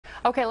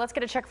Okay, let's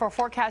get a check for a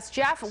forecast.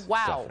 Jeff,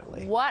 wow,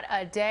 Definitely. what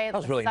a day. That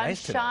was really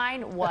nice today.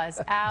 Sunshine was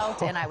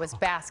out, and I was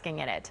basking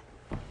in it.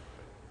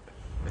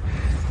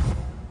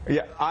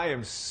 Yeah, I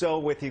am so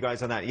with you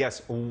guys on that.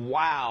 Yes,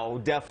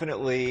 wow,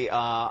 definitely.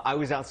 I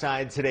was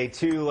outside today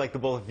too, like the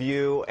both of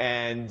you,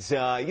 and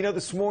you know,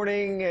 this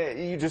morning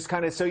you just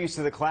kind of so used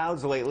to the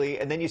clouds lately,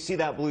 and then you see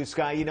that blue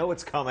sky, you know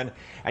it's coming,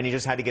 and you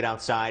just had to get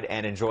outside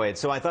and enjoy it.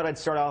 So I thought I'd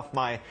start off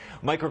my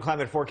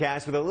microclimate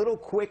forecast with a little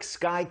quick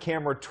sky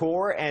camera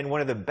tour, and one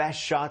of the best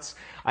shots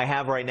I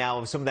have right now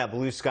of some of that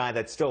blue sky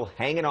that's still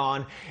hanging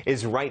on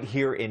is right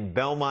here in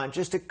Belmont.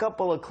 Just a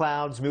couple of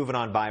clouds moving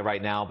on by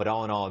right now, but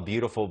all in all, a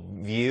beautiful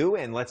view.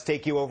 And let's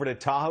take you over to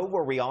Tahoe,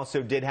 where we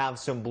also did have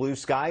some blue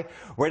sky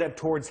right up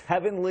towards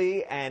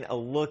Heavenly, and a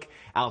look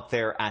out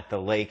there at the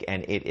lake,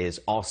 and it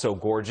is also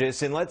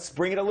gorgeous. And let's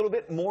bring it a little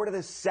bit more to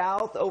the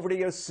south, over to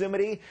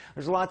Yosemite.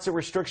 There's lots of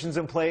restrictions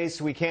in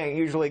place. We can't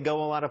usually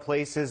go a lot of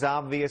places,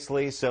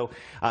 obviously, so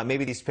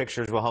maybe these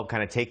pictures will help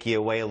kind of take you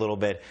away a little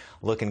bit.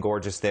 Looking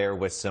gorgeous there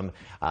with some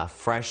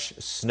fresh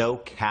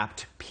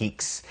snow-capped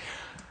peaks.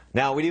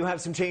 Now, we do have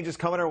some changes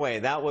coming our way.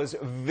 That was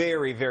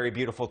very, very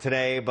beautiful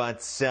today, but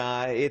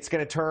it's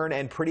going to turn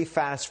and pretty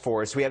fast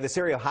for us. We have this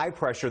area of high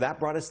pressure. That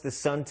brought us the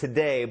sun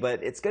today,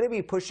 but it's going to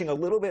be pushing a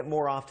little bit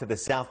more off to the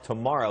south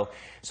tomorrow,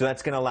 so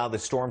that's going to allow the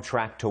storm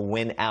track to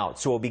win out.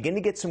 So we'll begin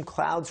to get some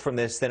clouds from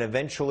this, then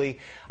eventually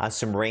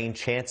some rain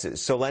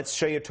chances. So let's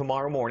show you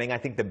tomorrow morning. I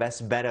think the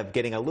best bet of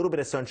getting a little bit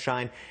of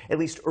sunshine, at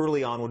least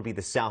early on, would be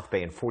the South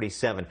Bay and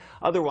 47.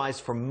 Otherwise,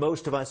 for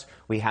most of us,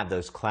 we have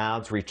those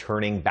clouds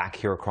returning back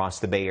here across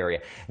the Bay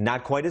Area.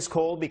 Not quite as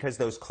cold because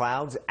those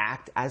clouds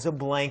act as a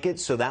blanket,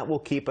 so that will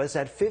keep us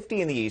at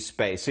 50 in the East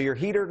Bay. So your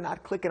heater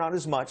not clicking on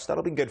as much.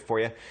 That'll be good for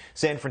you.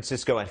 San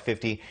Francisco at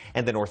 50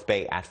 and the North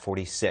Bay at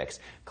 46.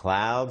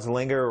 Clouds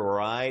linger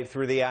right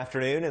through the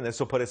afternoon, and this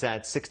will put us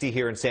at 60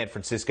 here in San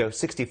Francisco,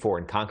 64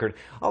 in Concord.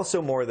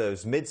 Also more of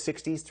those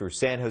mid-60s through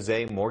San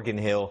Jose, Morgan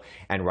Hill,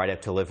 and right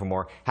up to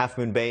Livermore. Half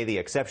Moon Bay, the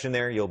exception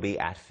there, you'll be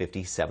at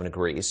 57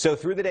 degrees. So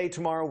through the day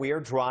tomorrow, we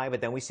are dry,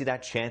 but then we see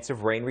that chance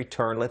of rain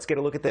return. Let's get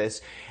a look at this.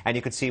 And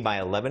you can see by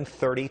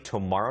 11:30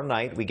 tomorrow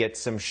night, we get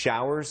some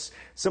showers,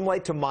 some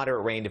light to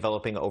moderate rain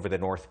developing over the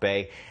North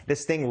Bay.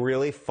 This thing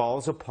really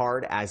falls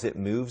apart as it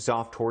moves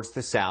off towards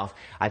the south.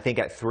 I think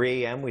at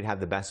 3 a.m. we'd have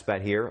the best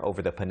bet here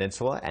over the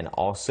peninsula and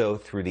also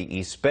through the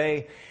East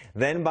Bay.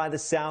 Then by the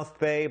South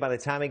Bay, by the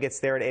time it gets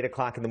there at 8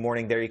 o'clock in the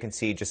morning, there you can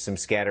see just some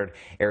scattered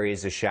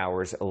areas of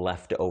showers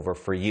left over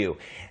for you.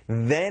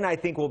 Then I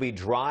think we'll be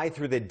dry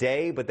through the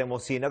day, but then we'll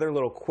see another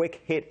little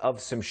quick hit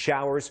of some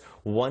showers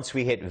once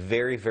we hit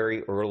very,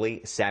 very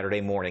early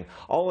Saturday morning.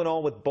 All in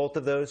all, with both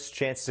of those,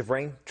 chances of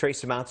rain,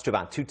 trace amounts to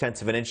about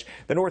 2/10 of an inch.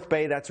 The North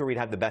Bay, that's where we'd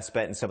have the best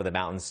bet in some of the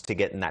mountains to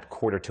get in that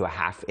 1/4 to a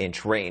 1/2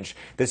 inch range.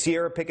 The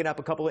Sierra picking up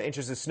a couple of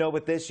inches of snow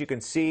with this. You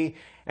can see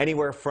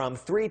anywhere from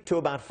 3 to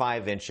about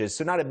 5 inches.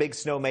 So not a big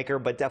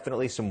snowmaker, but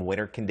definitely some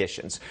winter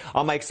conditions.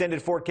 On my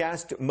extended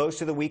forecast,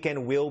 most of the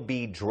weekend will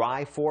be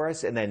dry for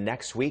us, and then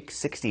next week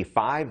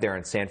 65 there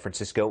in San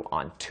Francisco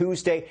on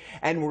Tuesday,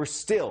 and we're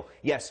still,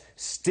 yes,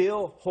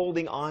 still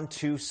holding on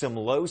to some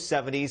low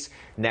 70s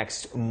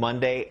next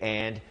Monday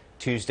and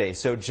Tuesday.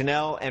 So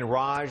Janelle and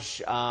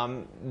Raj,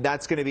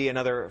 that's going to be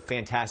another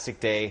fantastic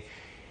day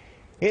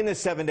in the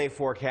 7-day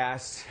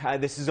forecast.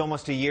 This is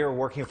almost a year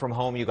working from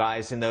home, you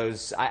guys, and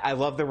those, I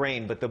love the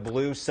rain, but the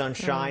blue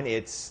sunshine,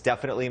 it's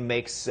definitely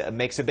makes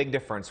a big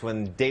difference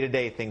when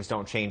day-to-day things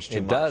don't change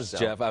too much. It does, so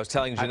Jeff. I was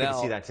telling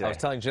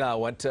Janelle, I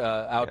went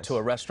out to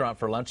a restaurant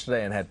for lunch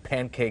today and had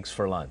pancakes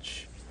for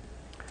lunch.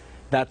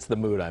 That's the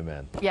mood I'm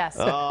in. Yes.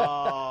 Oh.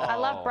 I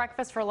love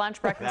breakfast for lunch,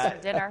 breakfast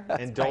for dinner.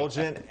 That's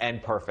indulgent great.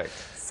 And perfect.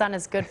 Sun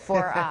is good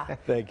for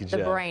Thank you, the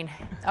Jeff. brain.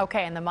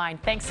 Okay, and the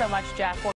mind. Thanks so much, Jeff.